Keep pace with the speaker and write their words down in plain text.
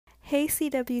Hey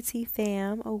CWT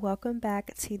fam, welcome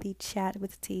back to the Chat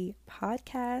with T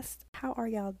podcast. How are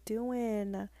y'all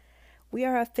doing? We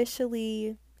are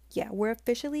officially, we're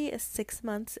officially 6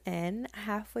 months in,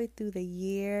 halfway through the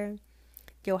year.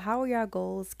 Yo, how are y'all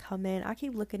goals coming? I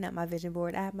keep looking at my vision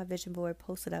board. I have my vision board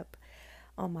posted up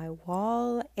on my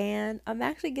wall, and I'm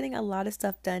actually getting a lot of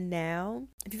stuff done now.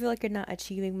 If you feel like you're not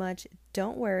achieving much,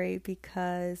 don't worry,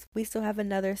 because we still have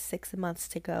another 6 months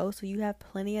to go. So you have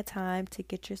plenty of time to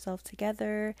get yourself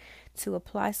together, to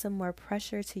apply some more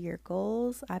pressure to your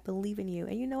goals. I believe in you.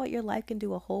 And you know what? Your life can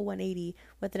do a whole 180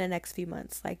 within the next few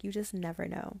months. Like, you just never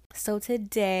know. So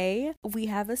today we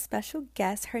have a special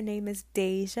guest. Her name is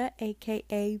Deja,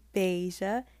 aka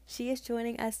Beja. She is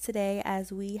joining us today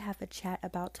as we have a chat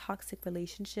about toxic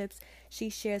relationships. She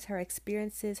shares her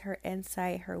experiences, her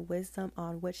insight, her wisdom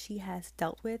on what she has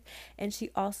dealt with, and she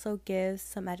also gives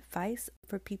some advice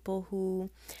for people who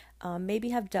maybe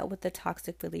have dealt with a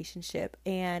toxic relationship.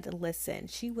 And listen,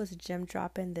 she was gem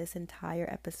dropping this entire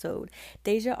episode.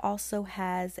 Deja also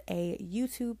has a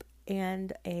YouTube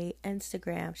and a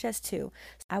Instagram. She has two.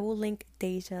 I will link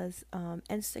Deja's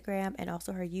Instagram and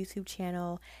also her YouTube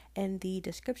channel in the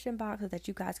description box so that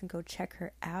you guys can go check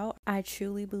her out. I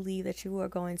truly believe that you are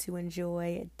going to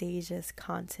enjoy Deja's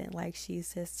content. Like,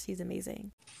 she's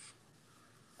amazing.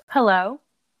 Hello.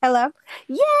 Hello.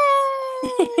 Yay!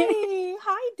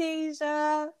 Hi,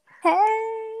 Deja.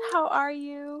 Hey. How are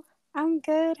you? I'm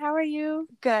good. How are you?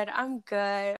 Good. I'm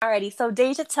good. Alrighty. So,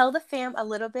 Deja, tell the fam a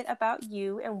little bit about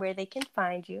you and where they can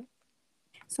find you.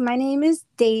 So my name is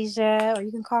Deja, or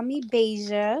you can call me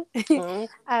Beja.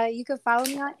 You can follow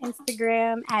me on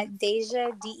Instagram at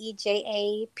Deja,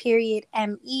 Deja, period,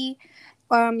 M-E.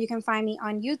 You can find me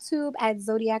on YouTube at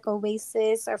Zodiac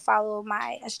Oasis, or follow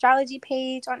my astrology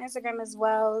page on Instagram as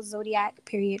well, Zodiac,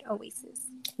 period, Oasis.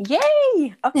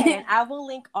 Yay! Okay, and I will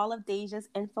link all of Deja's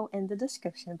info in the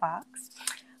description box.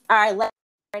 All right, let's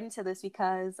get right into this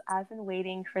because I've been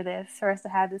waiting for us to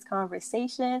have this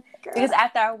conversation. Girl. Because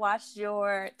after I watched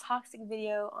your toxic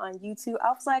video on YouTube, I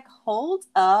was like, hold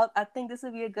up. I think this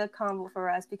would be a good combo for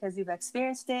us because you've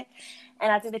experienced it,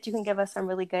 and I think that you can give us some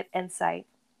really good insight.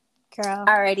 Girl.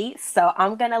 Alrighty, so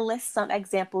I'm going to list some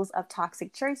examples of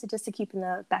toxic traits just to keep in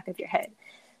the back of your head.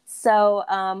 So,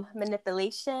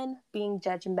 manipulation, being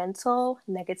judgmental,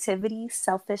 negativity,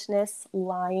 selfishness,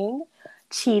 lying,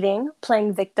 cheating,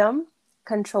 playing victim,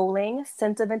 controlling,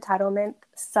 sense of entitlement,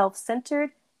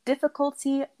 self-centered,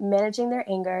 difficulty managing their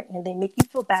anger, and they make you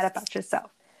feel bad about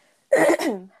yourself.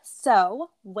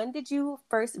 So, when did you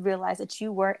first realize that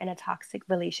you were in a toxic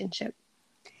relationship?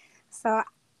 So,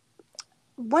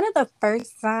 one of the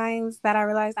first signs that I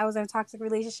realized I was in a toxic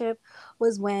relationship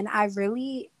was when I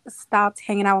really stopped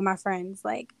hanging out with my friends.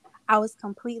 Like, I was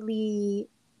completely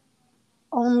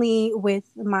only with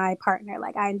my partner.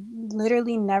 Like, I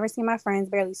literally never see my friends,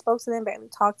 barely spoke to them, barely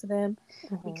talked to them,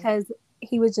 because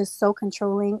he was just so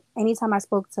controlling. Anytime I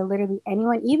spoke to literally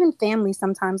anyone, even family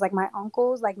sometimes, like my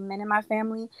uncles, like men in my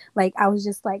family, like I was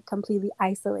just like completely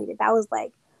isolated. That was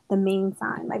like the main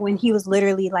sign, like when he was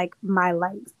literally like my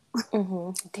life.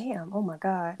 Damn. Oh my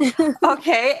God.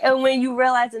 Okay. And when you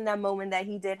realized in that moment that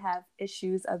he did have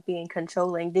issues of being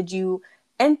controlling, did you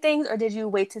end things or did you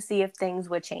wait to see if things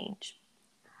would change?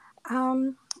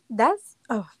 That's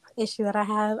an issue that I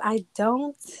have. I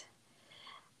don't,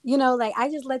 like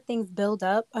I just let things build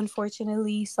up,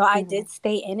 unfortunately. So I did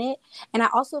stay in it. And I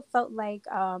also felt like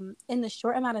in the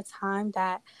short amount of time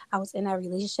that I was in that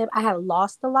relationship, I had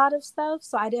lost a lot of stuff.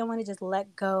 So I didn't want to just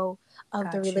let go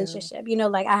of the relationship.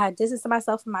 Like I had distanced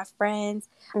myself from my friends.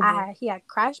 He had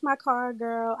crashed my car,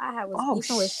 girl. Was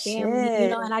beefing with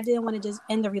family, and I didn't want to just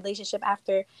end the relationship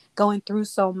after going through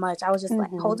so much. I was just like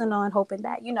holding on, hoping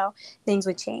that, things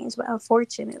would change. But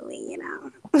unfortunately,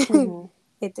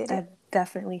 it didn't. That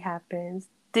definitely happens.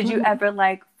 Did you ever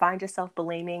find yourself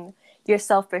blaming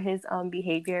yourself for his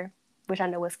behavior, which I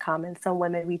know is common? Some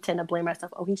women, we tend to blame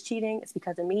ourselves. Oh, he's cheating. It's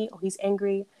because of me. Oh, he's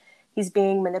angry. He's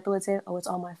being manipulative. Oh, it's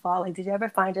all my fault. Like, did you ever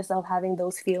find yourself having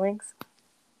those feelings?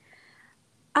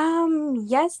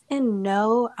 Yes and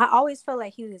no. I always felt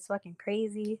like he was fucking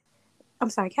crazy. I'm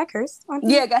sorry, can I curse on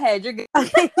here? Yeah, go ahead. You're good.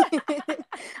 Okay.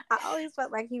 I always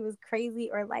felt like he was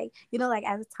crazy, or like,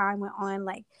 as time went on,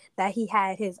 like that he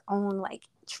had his own like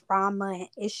trauma and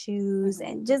issues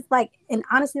and just and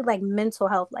honestly, like mental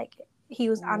health, like he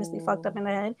was honestly fucked up in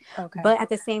the head. Okay. But at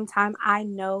the same time, I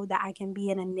know that I can be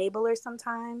an enabler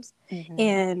sometimes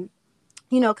and,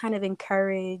 kind of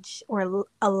encourage or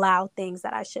allow things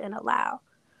that I shouldn't allow.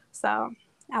 So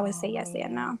I would say Oh yes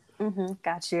and man. no.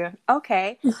 Got you.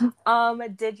 Okay.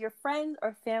 Did your friends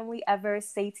or family ever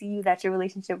say to you that your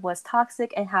relationship was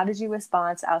toxic, and how did you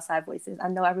respond to outside voices? I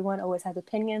know everyone always has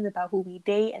opinions about who we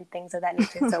date and things of that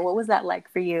nature. So what was that like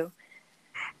for you?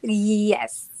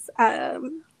 Yes.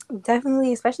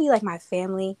 Definitely, especially like my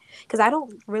family, because I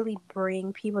don't really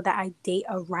bring people that I date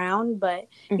around. But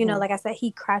Mm-hmm. like I said,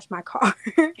 he crashed my car,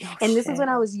 Oh and this was when shit.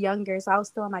 I was younger, so I was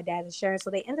still on my dad's insurance. So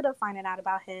they ended up finding out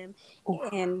about him,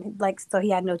 Oof. and like so he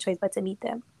had no choice but to meet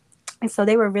them. And so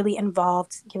they were really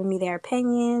involved, giving me their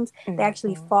opinions. They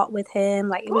actually Mm-hmm. fought with him.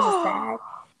 Like it was just sad.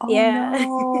 Oh Yeah.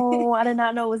 no, I did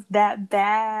not know it was that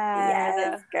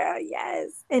Yes, bad. girl,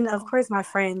 yes. And of Oh. course, my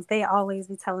friends, they always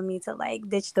be telling me to like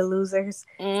ditch the losers.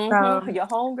 Mm-hmm. So, Your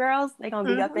homegirls, they gonna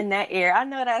be up mhm, in that ear. I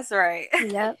know that's right.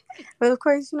 yep. But of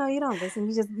course, you don't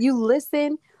listen. You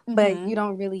listen, but Mm-hmm. you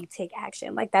don't really take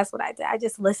action. Like that's what I did. I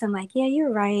just listened, like, yeah,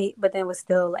 you're right. But then was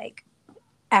still like,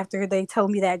 after they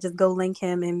told me that, just go link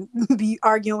him and be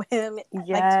arguing with him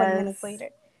like 20 minutes Yes. later.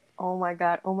 Oh my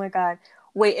God. Oh my God.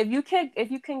 Wait, if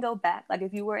you can go back, like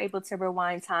if you were able to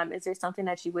rewind time, is there something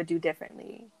that you would do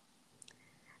differently?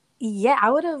 Yeah, I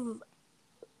would have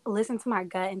listened to my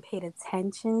gut and paid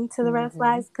attention to the red Mm-hmm.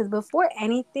 flags because before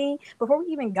we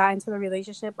even got into the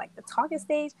relationship, like the talking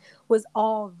stage was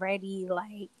already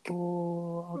like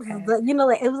Ooh, okay.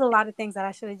 like it was a lot of things that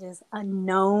I should have just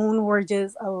known were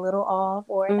just a little off,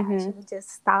 or that I Mm-hmm. should have just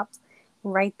stopped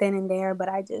right then and there, but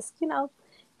I just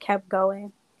kept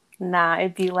going. Nah,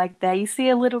 it'd be like that. You see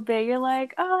a little bit, you're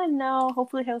like, oh no,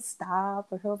 hopefully he'll stop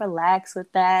or he'll relax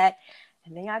with that.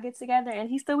 And then y'all get together and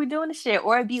he still be doing the shit.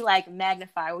 Or it'd be like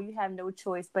magnified where you have no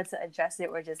choice but to adjust it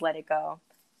or just let it go.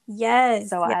 Yes,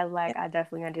 So yes, I yes. I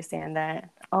definitely understand that.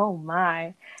 Oh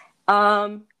my.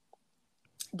 Um,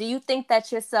 do you think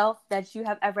that you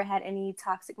have ever had any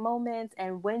toxic moments,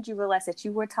 and when did you realize that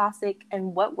you were toxic,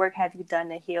 and what work have you done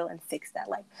to heal and fix that?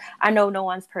 Like, I know no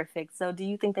one's perfect, so do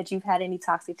you think that you've had any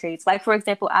toxic traits? Like, for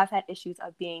example, I've had issues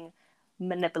of being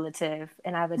manipulative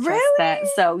and I've addressed Really? that.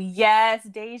 So yes,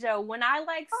 Deja, when I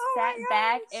like Oh sat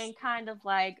back my gosh. and kind of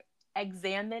like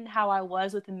examined how I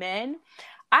was with men,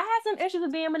 I had some issues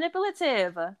with being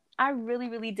manipulative. I really,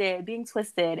 really did, being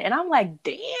twisted. And I'm like,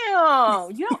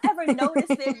 damn, you don't ever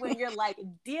notice it when you're like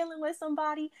dealing with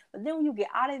somebody. But then when you get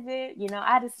out of it, I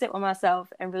had to sit with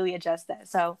myself and really adjust that.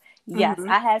 So, yes, Mhm.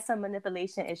 I had some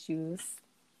manipulation issues.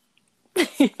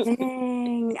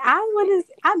 Dang,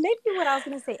 I maybe what I was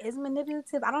gonna say is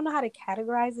manipulative. I don't know how to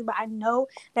categorize it, but I know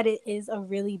that it is a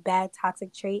really bad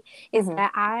toxic trait. Is Mm-hmm.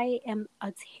 that I am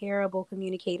a terrible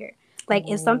communicator. Like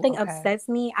if Oh, something okay. upsets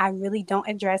me, I really don't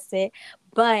address it.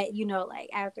 But like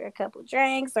after a couple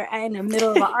drinks or in the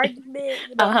middle of an argument,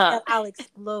 Uh-huh. I'll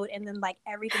explode, and then like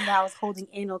everything that I was holding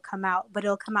in will come out, but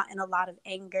it'll come out in a lot of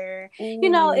anger.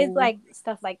 It's Ooh. like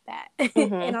stuff like that.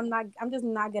 Mm-hmm. And I'm just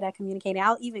not good at communicating.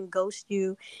 I'll even ghost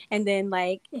you and then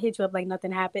like hit you up like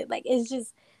nothing happened. Like it's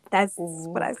just that's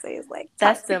what Ooh. I say is like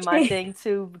That's toxic been my trait. thing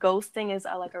too. Ghosting is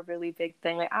like a really big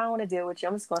thing. Like, I don't want to deal with you.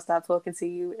 I'm just gonna stop talking to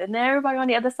you. And then everybody on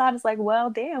the other side is like, well,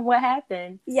 damn, what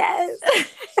happened? Yes.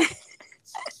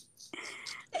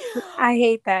 I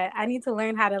hate that. I need to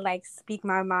learn how to like speak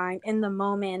my mind in the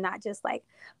moment and not just like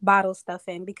bottle stuff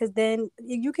in, because then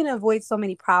you can avoid so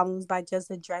many problems by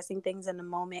just addressing things in the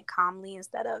moment calmly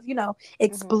instead of, Hmm.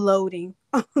 exploding.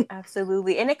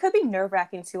 Absolutely. And it could be nerve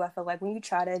wracking too. I feel like when you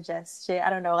try to adjust shit, I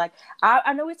don't know. Like,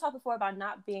 I know we talked before about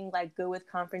not being like good with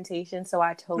confrontation. So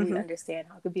I totally Hmm. understand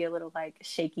how it could be a little like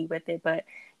shaky with it. But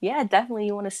yeah, definitely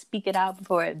you want to speak it out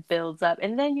before it builds up.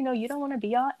 And then, you don't want to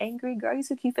be all angry. Girl, you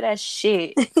should keep it as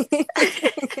shit.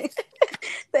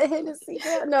 The Hennessy,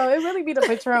 girl. No, it really be the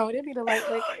Patron. It be the light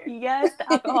liquor. Yes, the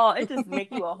alcohol, it just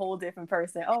make you a whole different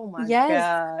person. Oh my Yes.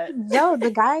 God. Yo,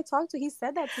 the guy I talked to, he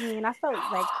said that to me and I felt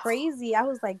like crazy. I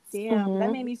was like, damn, that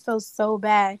Hmm. made me feel so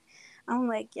bad. I'm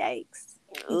like, yikes.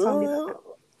 He told me that.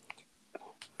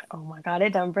 Oh my God,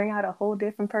 it done bring out a whole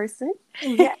different person.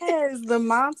 Yes, the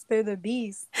monster, the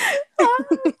beast. Oh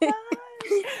God.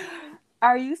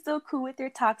 Are you still cool with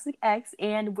your toxic ex?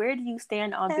 And where do you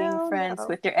stand on being Hell friends no.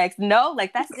 with your ex? No,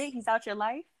 like that's it. He's out your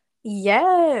life.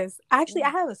 Yes. Actually, I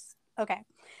Mm. have okay.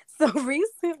 So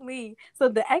recently, so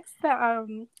the ex that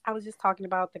I was just talking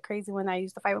about, the crazy one I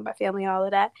used to fight with my family and all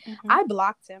of that, Mm-hmm. I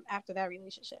blocked him after that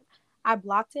relationship. I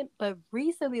blocked him, but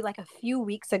recently, like a few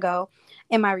weeks ago,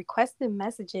 in my requested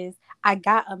messages, I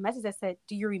got a message that said,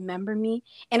 "Do you remember me?"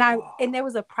 And there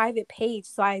was a private page,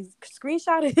 so I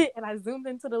screenshotted it and I zoomed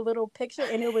into the little picture,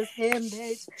 and it was him,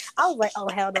 bitch. I was like, "Oh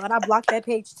hell no!" And I blocked that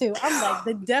page too. I'm like,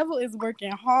 the devil is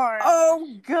working hard. Oh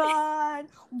God!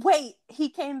 Wait, he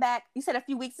came back. You said a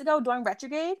few weeks ago during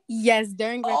retrograde. Yes,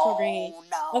 during retrograde.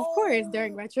 Oh Of course,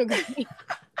 during no! retrograde.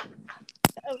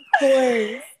 Of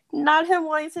course. Not him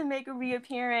wanting to make a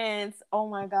reappearance. Oh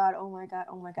my God, oh my God,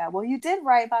 oh my God. Well, you did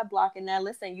right by blocking that.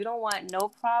 Listen, you don't want no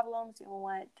problems. You don't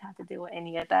want to have to deal with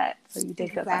any of that. So you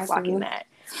did good by blocking Exactly. that.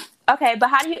 Okay, but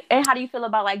how do you feel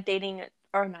about like dating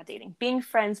or not dating, being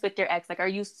friends with your ex? Like, are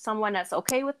you someone that's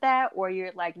okay with that, or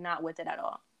you're like not with it at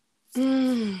all?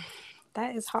 Mm,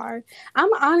 that is hard. I'm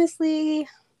honestly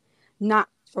not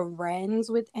friends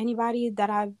with anybody that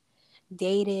I've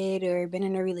dated or been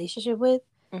in a relationship with.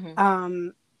 Mm-hmm.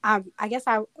 Um, I guess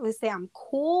I would say I'm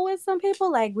cool with some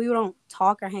people. Like we don't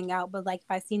talk or hang out, but like if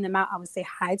I seen them out, I would say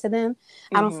hi to them.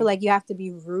 I don't Mm-hmm. feel like you have to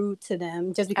be rude to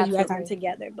them just because you guys aren't Absolutely.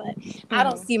 together. But I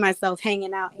don't Mm-hmm. see myself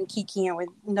hanging out and kikiing with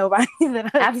nobody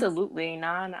that I. Absolutely.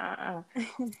 Nah, nah.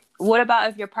 What about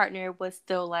if your partner was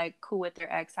still like cool with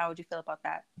their ex? How would you feel about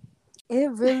that?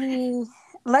 It really,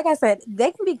 like I said,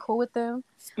 they can be cool with them,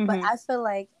 but Mm-hmm. I feel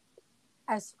like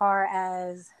as far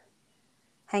as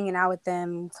hanging out with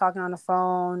them, talking on the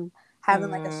phone, having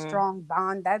like a Mm-hmm. strong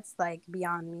bond, that's like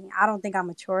beyond me. I don't think I'm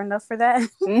mature enough for that,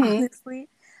 Mm-hmm. honestly.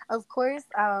 Of course,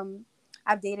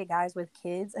 I've dated guys with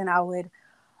kids, and I would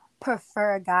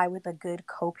prefer a guy with a good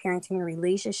co-parenting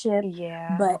relationship,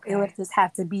 Yeah. but it would Okay. just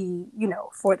have to be,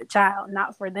 for the child,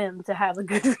 not for them to have a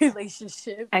good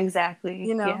relationship, Exactly.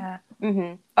 you know? Yeah.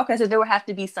 Mm-hmm. Okay. So there would have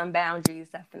to be some boundaries,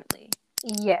 definitely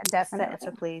Yeah, set into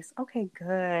definitely. place. Okay.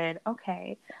 Good.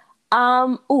 Okay.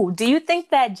 Ooh, do you think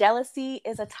that jealousy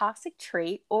is a toxic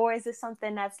trait, or is it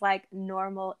something that's like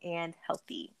normal and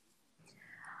healthy?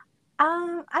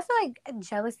 I feel like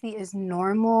jealousy is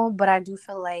normal, but I do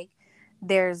feel like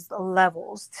there's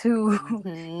levels to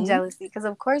Mm-hmm. jealousy because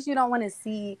of course you don't want to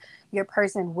see your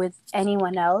person with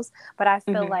anyone else, but I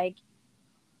feel Mm-hmm. like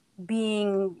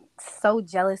being so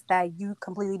jealous that you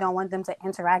completely don't want them to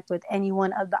interact with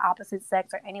anyone of the opposite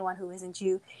sex or anyone who isn't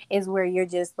you is where you're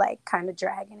just like kind of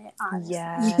dragging it, honestly.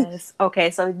 Yes. Okay.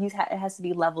 So it has to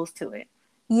be levels to it.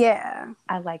 Yeah.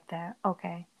 I like that.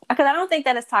 Okay. Because I don't think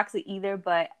that it's toxic either,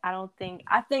 but I think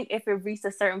if it reached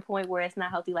a certain point where it's not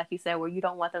healthy, like you said, where you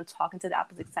don't want them talking to the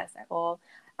opposite sex at all,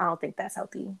 I don't think that's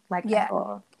healthy, like at Yeah.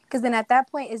 all. Because then at that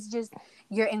point, it's just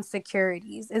your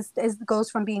insecurities. It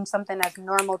goes from being something that's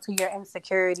normal to your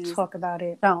insecurities Talk about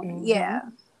it. showing. Mm-hmm. Yeah.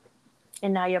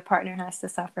 And now your partner has to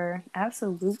suffer. And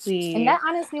Absolutely. that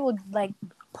honestly would like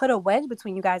put a wedge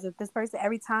between you guys. If this person,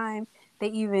 every time they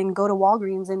even go to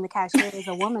Walgreens and the cashier is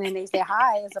a woman and they say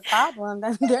hi, it's a problem,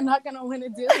 then they're not going to win a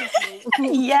deal with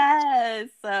you. Yes.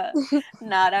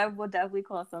 Nah, that will definitely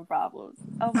cause some problems.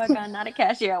 Oh my God, not a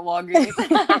cashier at Walgreens.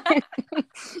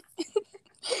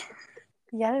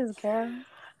 Yes, girl.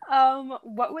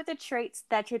 What were the traits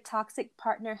that your toxic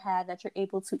partner had that you're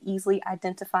able to easily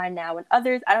identify now? And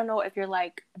others, I don't know if you're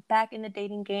like back in the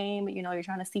dating game, you're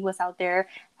trying to see what's out there.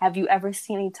 Have you ever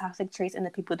seen any toxic traits in the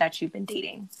people that you've been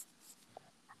dating?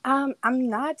 I'm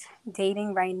not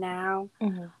dating right now,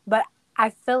 Mm-hmm. but I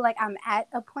feel like I'm at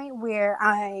a point where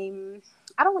I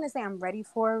don't want to say I'm ready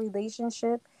for a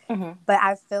relationship, Mm-hmm. but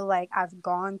I feel like I've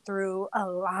gone through a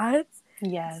lot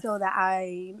Yes. so that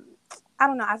I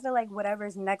don't know, I feel like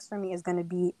whatever's next for me is going to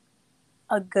be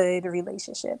a good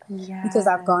relationship because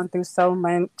I've Yes. gone through so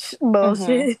much Mm-hmm.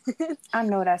 bullshit. I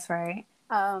know that's right.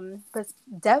 But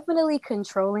definitely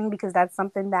controlling because that's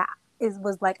something that is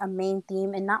was like a main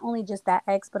theme, and not only just that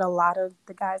ex, but a lot of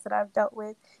the guys that I've dealt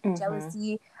with. Mm-hmm.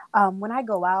 Jealousy. When I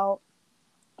go out,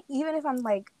 even if I'm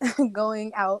like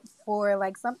going out for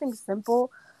like something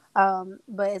simple,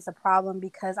 but it's a problem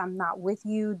because I'm not with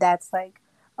you, that's like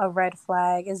a red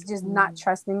flag. It's just not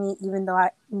trusting me, even though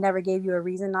I never gave you a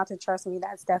reason not to trust me.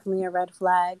 That's definitely a red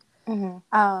flag. Mm-hmm.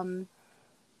 Um,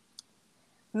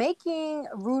 Making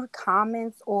rude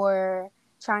comments or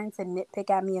trying to nitpick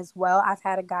at me as well. I've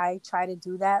had a guy try to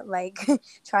do that, like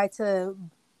try to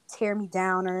tear me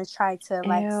down or try to Ew.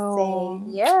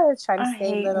 try to I say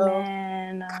hate little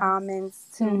men. comments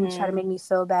to try to Mm-hmm. make me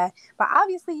feel bad. But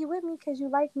obviously you with me because you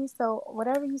like me, so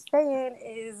whatever you saying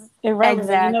is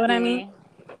irrelevant. You know what I mean? Exactly.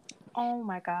 Oh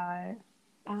my God.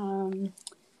 Um,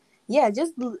 yeah,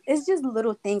 just it's just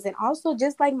little things, and also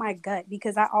just like my gut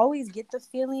because I always get the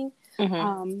feeling,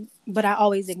 Mm-hmm. but I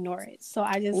always ignore it. So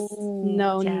I just Ooh,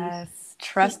 know. yes.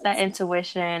 Trust that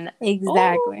intuition. Oh,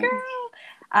 Exactly. girl.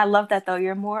 I love that though.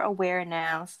 You're more aware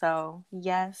now. So,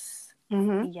 yes.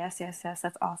 Yes, yes, yes.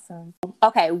 That's awesome.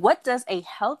 Okay, what does a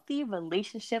healthy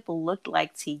relationship look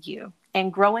like to you?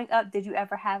 And growing up, did you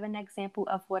ever have an example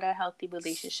of what a healthy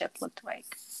relationship looked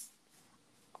like?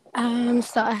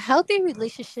 So a healthy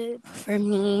relationship for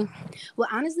me, well,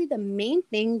 honestly, the main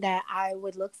thing that I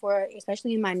would look for,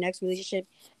 especially in my next relationship,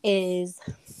 is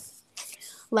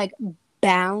like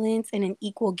balance and an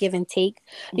equal give and take.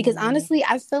 Because honestly,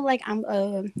 I feel like I'm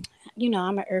an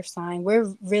earth sign.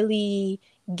 We're really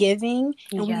giving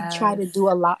and we try to Yes. do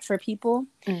a lot for people.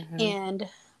 Mm-hmm. And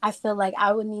I feel like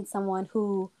I would need someone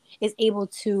who is able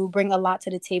to bring a lot to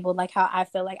the table, like how I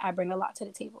feel like I bring a lot to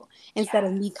the table, instead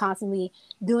of me Yes. constantly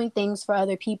doing things for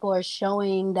other people or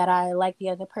showing that I like the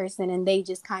other person and they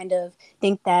just kind of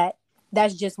think that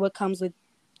that's just what comes with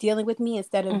dealing with me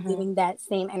instead of Mm-hmm. giving that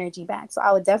same energy back. So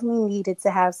I would definitely need it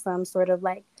to have some sort of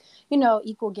like,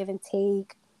 equal give and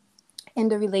take in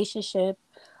the relationship.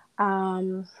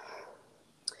 Um,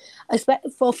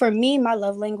 for me, my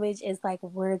love language is like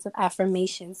words of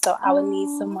affirmation. So I would need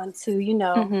Oh. someone to,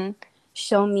 Mm-hmm.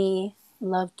 show me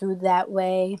love through that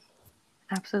way.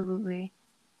 Absolutely.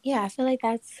 Yeah, I feel like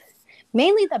that's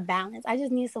mainly the balance. I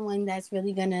just need someone that's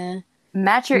really gonna,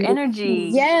 Match your energy.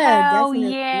 yeah, Hell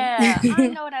definitely. yeah. I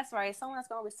know that's right. Someone that's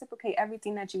going to reciprocate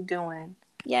everything that you're doing.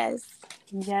 Yes.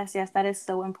 Yes, yes. That is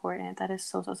so important. That is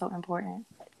so, so, so important.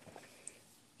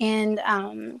 And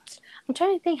I'm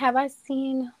trying to think, have I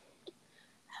seen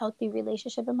healthy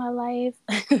relationship in my life?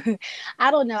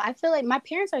 I don't know. I feel like my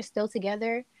parents are still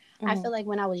together. I Mm-hmm. feel like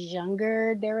when I was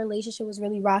younger, their relationship was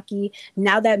really rocky.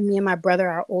 Now that me and my brother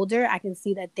are older, I can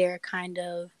see that they're kind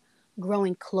of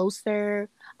growing closer.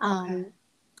 Okay.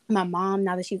 My mom,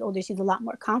 now that she's older, she's a lot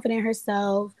more confident in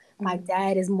herself. My Mm-hmm.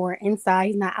 dad is more inside.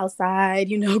 He's not outside,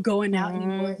 going out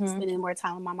anymore and Mm-hmm. spending more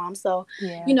time with my mom. So,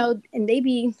 Yeah. and they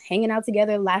be hanging out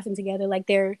together, laughing together. Like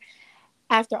they're,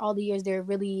 after all the years, they're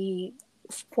really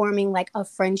forming like a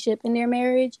friendship in their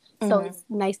marriage. So Mm-hmm. it's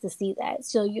nice to see that.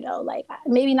 So, like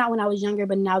maybe not when I was younger,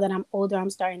 but now that I'm older, I'm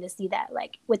starting to see that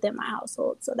like within my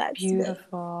household. So that's good.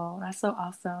 Beautiful. That's so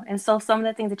awesome. And so some of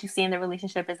the things that you see in the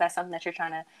relationship, is that something that you're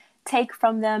trying to take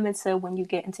from them into when you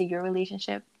get into your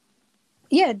relationship?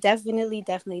 Yeah, definitely,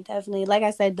 definitely, definitely. Like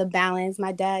I said, the balance.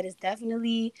 My dad is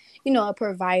definitely, a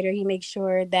provider. He makes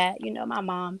sure that, my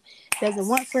mom doesn't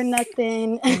want Yes. for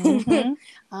nothing.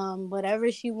 Mm-hmm.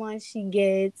 Whatever she wants, she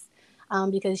gets.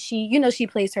 Because she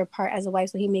plays her part as a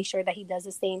wife, so he makes sure that he does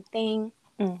the same thing.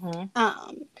 Mm-hmm.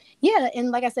 Um, yeah,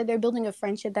 and like I said, they're building a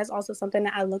friendship. That's also something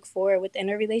that I look for within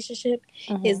a relationship,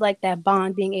 Mm-hmm. is like that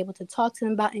bond, being able to talk to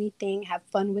them about anything, have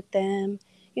fun with them,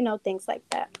 things like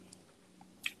that.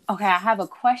 Okay, I have a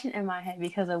question in my head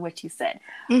because of what you said.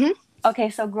 Mm-hmm. Okay,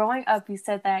 so growing up, you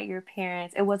said that your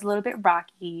parents, it was a little bit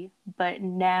rocky, but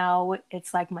now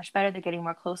it's like much better. They're getting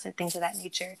more closer, things of that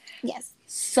nature. Yes.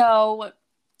 So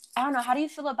I don't know. How do you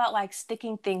feel about like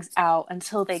sticking things out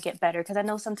until they get better? Because I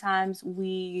know sometimes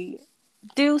we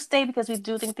do stay because we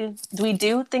do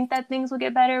think that things will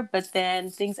get better, but then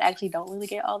things actually don't really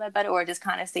get all that better, or it just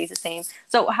kind of stays the same.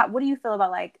 So what do you feel about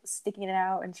like sticking it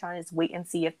out and trying to just wait and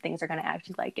see if things are going to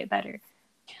actually like get better?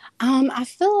 I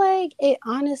feel like it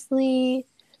honestly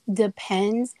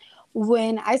depends.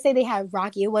 When I say they had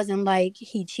Rocky, it wasn't like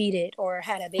he cheated or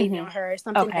had a baby Mm-hmm. on her or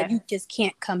something that Okay, you just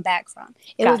can't come back from.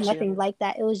 It was got you. nothing like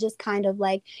that. It was just kind of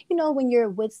like, when you're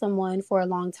with someone for a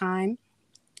long time,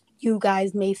 you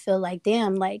guys may feel like,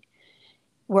 damn, like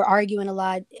we're arguing a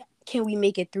lot. Can we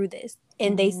make it through this?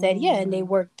 And they said, yeah, and they Mm,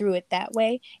 worked through it that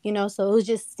way. So it was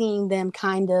just seeing them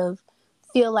kind of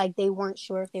feel like they weren't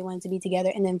sure if they wanted to be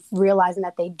together and then realizing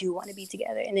that they do want to be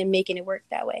together and then making it work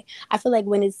that way. I feel like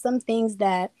when it's some things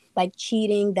that like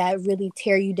cheating that really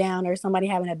tear you down, or somebody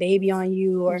having a baby on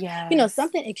you, or yes.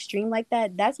 something extreme like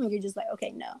that, that's when you're just like,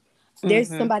 okay, no, there's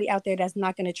Mm-hmm. somebody out there that's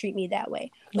not going to treat me that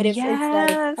way. But if it's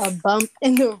like a Yes. bump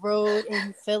in the road and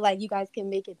you feel like you guys can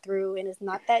make it through and it's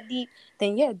not that deep,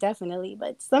 then yeah, definitely.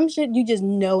 But some shit you just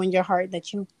know in your heart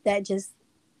that just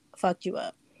fucked you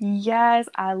up. Yes,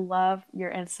 I love your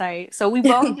insight. So we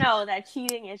both know that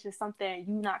cheating is just something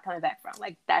you're not coming back from.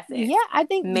 Like that's it. Yeah, I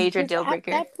think Major just deal at breaker.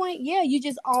 that point, yeah, you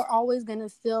just are always gonna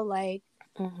feel like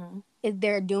Mm-hmm. if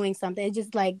they're doing something. It's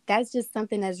just like that's just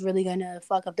something that's really gonna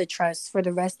fuck up the trust for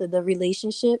the rest of the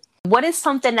relationship. What is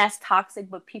something that's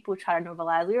toxic but people try to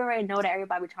normalize? We already know that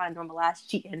everybody trying to normalize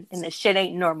cheating and this shit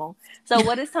ain't normal. So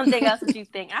what is something else that you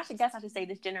think? I should say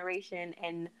this generation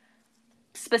and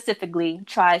specifically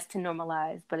tries to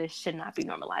normalize, but it should not be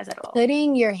normalized at all.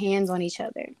 Putting your hands on each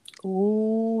other.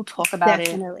 Ooh, talk about it.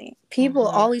 Definitely. People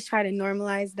Mm-hmm. always try to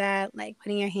normalize that, like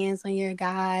putting your hands on your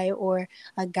guy or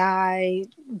a guy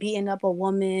beating up a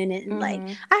woman. And like,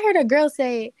 Mm-hmm. I heard a girl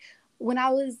say when I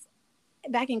was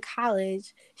back in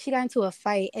college, she got into a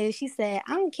fight and she said,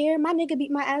 "I don't care. My nigga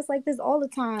beat my ass like this all the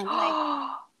time.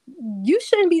 Like, you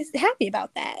shouldn't be happy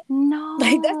about that.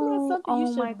 Like, that's not No. something you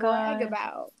Oh my should brag God.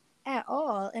 about at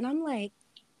all." And I'm like,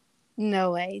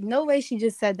 no way. No way she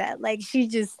just said that. Like, she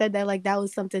just said that like that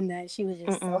was something that she was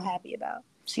just so Mm-mm. happy about.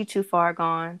 She too far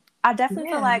gone. I definitely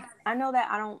feel Yeah. like, I know that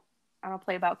I don't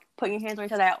play about putting your hands on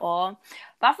each other at all.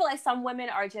 But I feel like some women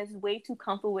are just way too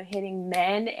comfortable with hitting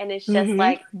men, and it's just Mm-hmm.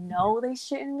 like, no, they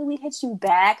shouldn't really hit you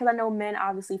back. Because I know men,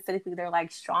 obviously, physically, they're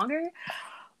like stronger.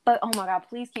 But oh my God,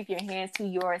 please keep your hands to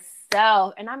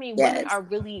yourself. And I mean, women Yes. are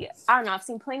really, I don't know, I've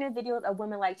seen plenty of videos of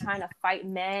women like trying to fight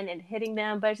men and hitting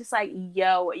them, but it's just like,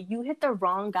 yo, you hit the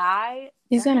wrong guy,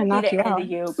 He's that's gonna gonna be knock you the end of out.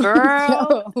 you,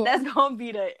 girl. Yo. That's gonna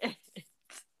be the end.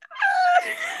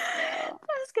 Yo.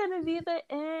 That's gonna be the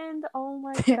end. Oh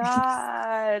my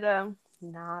God.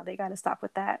 Nah, they gotta stop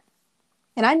with that.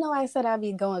 And I know I said I'd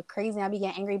be going crazy, I'd be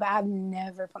getting angry, but I've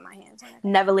never put my hands on a nigga.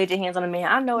 Never laid your hands on a man.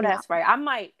 I know No. that's right. I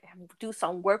might do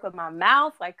some work with my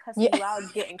mouth, like cussing Yeah. you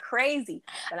out, getting crazy,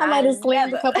 but I I might have ain't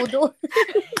slammed a never. couple doors.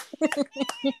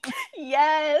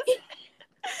 Yes.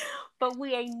 But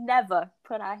we ain't never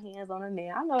put our hands on a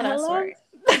man. I know that's Hello? right.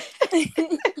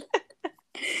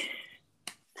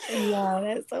 Yeah,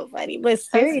 that's so funny. But That's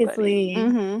funny. seriously,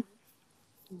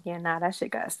 Yeah, nah, that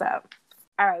shit gotta stop.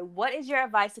 All right, what is your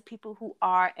advice to people who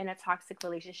are in a toxic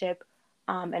relationship,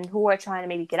 and who are trying to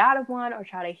maybe get out of one or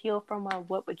try to heal from one?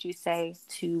 What would you say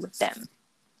to them?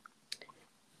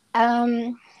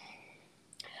 um,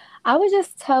 I would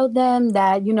just tell them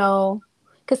that,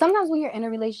 because sometimes when you're in a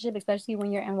relationship, especially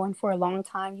when you're in one for a long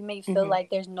time, you may feel like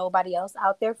there's nobody else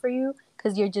out there for you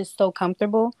because you're just so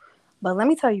comfortable. But let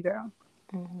me tell you, girl,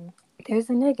 there's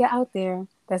a nigga out there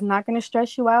that's not going to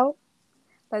stress you out,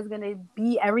 that's going to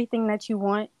be everything that you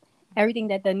want, everything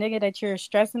that the nigga that you're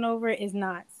stressing over is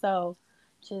not. So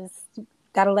just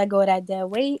got to let go of that dead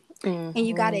weight. And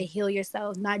you got to heal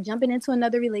yourself, not jumping into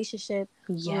another relationship,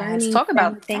 Yes, learning talk from the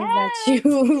about things that that.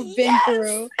 you've been Yes.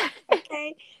 through.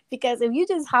 Okay. Because if you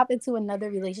just hop into another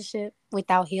relationship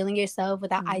without healing yourself,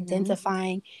 without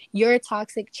identifying your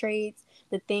toxic traits,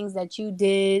 the things that you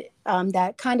did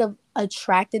that kind of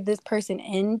attracted this person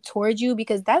in towards you,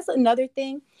 because that's another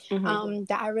thing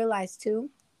that I realized too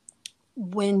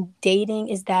when dating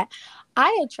is that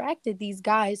I attracted these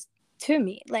guys to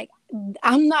me. Like,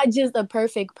 I'm not just a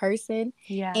perfect person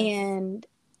Yes. and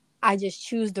I just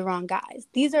choose the wrong guys.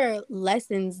 These are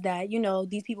lessons that,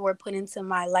 these people were put into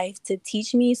my life to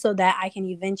teach me so that I can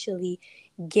eventually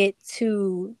get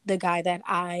to the guy that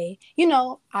I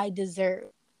deserve.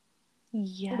 Of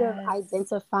Yes.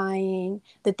 identifying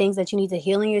the things that you need to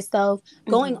heal in yourself,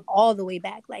 going all the way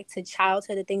back, like to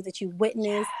childhood, the things that you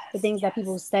witnessed, the Yes. things that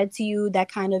people Yes. said to you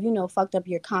that kind of, fucked up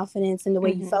your confidence and the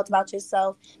way you felt about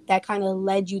yourself, that kind of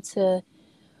led you to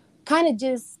kind of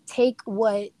just take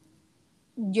what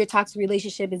your toxic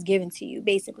relationship is given to you,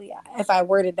 basically, if I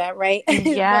worded that right. But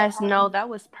Yes. No, that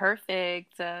was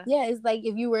perfect. yeah, it's like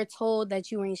if you were told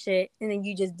that you ain't shit and then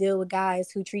you just deal with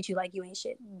guys who treat you like you ain't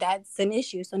shit. That's an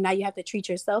issue. So now you have to treat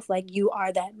yourself like you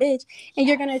are that bitch and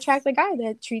you're going to attract a guy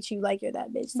that treats you like you're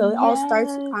that bitch. So it all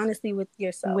starts Yes. honestly with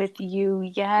yourself. With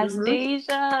you. Yes, Mm-hmm.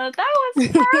 Deja. That was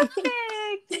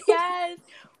perfect. Yes.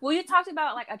 Well, you talked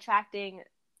about like attracting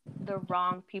the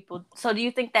wrong people. So do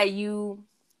you think that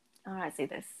how do I say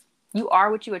this? You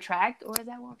are what you attract, or is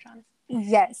that what I'm trying to say?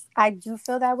 Yes, I do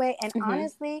feel that way. And Mm-hmm.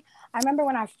 honestly, I remember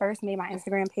when I first made my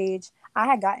Instagram page, I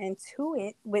had gotten into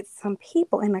it with some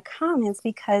people in the comments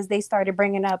because they started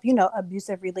bringing up,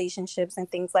 abusive relationships and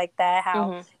things like that.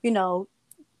 How,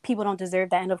 people don't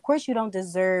deserve that. And of course, you don't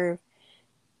deserve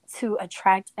to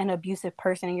attract an abusive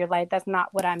person in your life. That's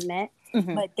not what I meant.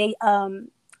 But they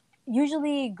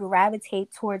usually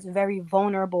gravitate towards very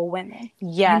vulnerable women.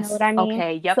 You know what Yes. I mean?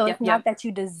 Okay. Yep. So Yep. it's not Yep. that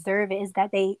you deserve it, it's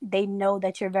that they know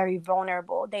that you're very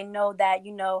vulnerable. They know that,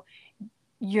 you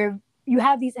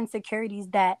have these insecurities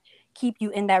that keep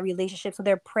you in that relationship. So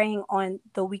they're preying on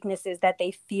the weaknesses that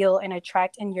they feel and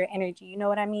attract in your energy. You know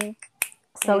what I mean?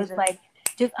 So it's Deja. like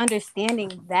just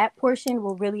understanding that portion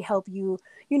will really help you,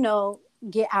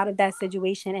 get out of that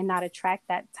situation and not attract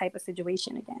that type of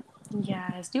situation again.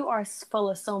 Yes, you are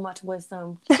full of so much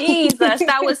wisdom. Jesus,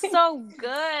 that was so good.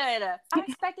 I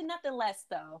expected nothing less,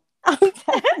 though.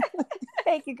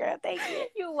 Thank you, girl. Thank you.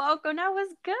 You're welcome. That was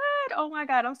good. Oh my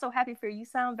God, I'm so happy for you. You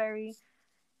sound very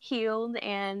healed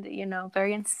and,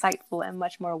 very insightful and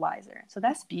much more wiser. So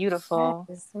that's beautiful.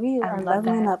 Yes, we I are love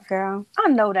leveling that. up, girl. I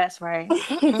know that's right.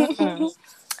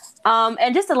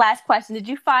 And just the last question. Did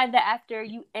you find that after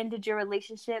you ended your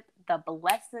relationship, the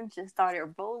blessings just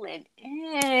started rolling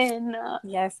in?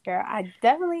 Yes, girl. I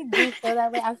definitely do feel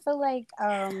that way. I feel like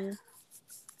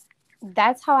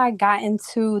that's how I got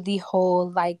into the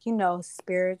whole, like,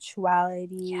 spirituality,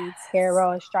 Yes.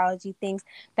 tarot, astrology things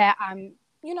that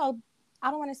you know, I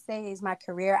don't want to say is my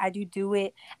career. I do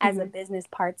it as a Mm-hmm. business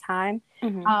part time.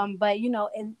 Mm-hmm. But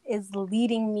it is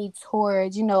leading me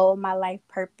towards, my life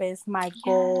purpose, my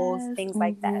goals, Yes. things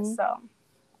like that. Mm-hmm. So,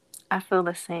 I feel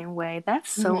the same way. That's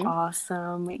so hmm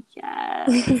awesome.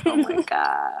 Yes. Oh my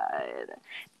God.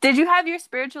 Did you have your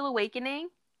spiritual awakening?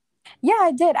 yeah,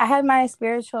 I did. I had my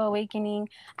spiritual awakening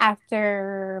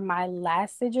after my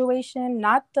last situation,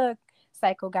 not the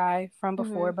psycho guy from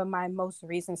before, Mm-hmm. but my most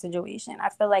recent situation. I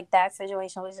feel like that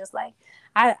situation was just like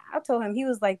I told him he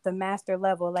was like the master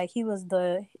level. Like he was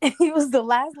the he was the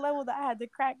last level that I had to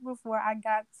crack before I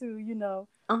got to,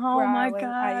 Oh where my I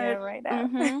God. am right now.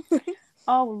 Mm-hmm.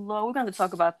 Oh Lord, we're gonna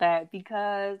talk about that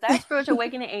because that spiritual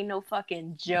awakening ain't no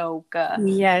fucking joke.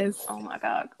 Yes. Oh my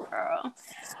God, girl.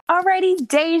 Alrighty,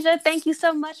 Deja, thank you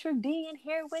so much for being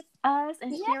here with us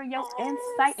and sharing your insight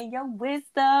Yes. and your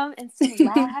wisdom and some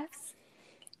laughs.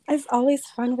 It's always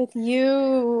fun with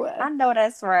you. I know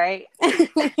that's right.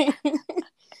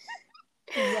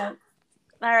 Yep.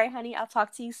 All right, honey, I'll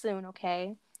talk to you soon,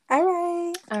 okay? All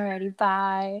right. Alrighty,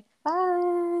 bye.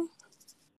 Bye.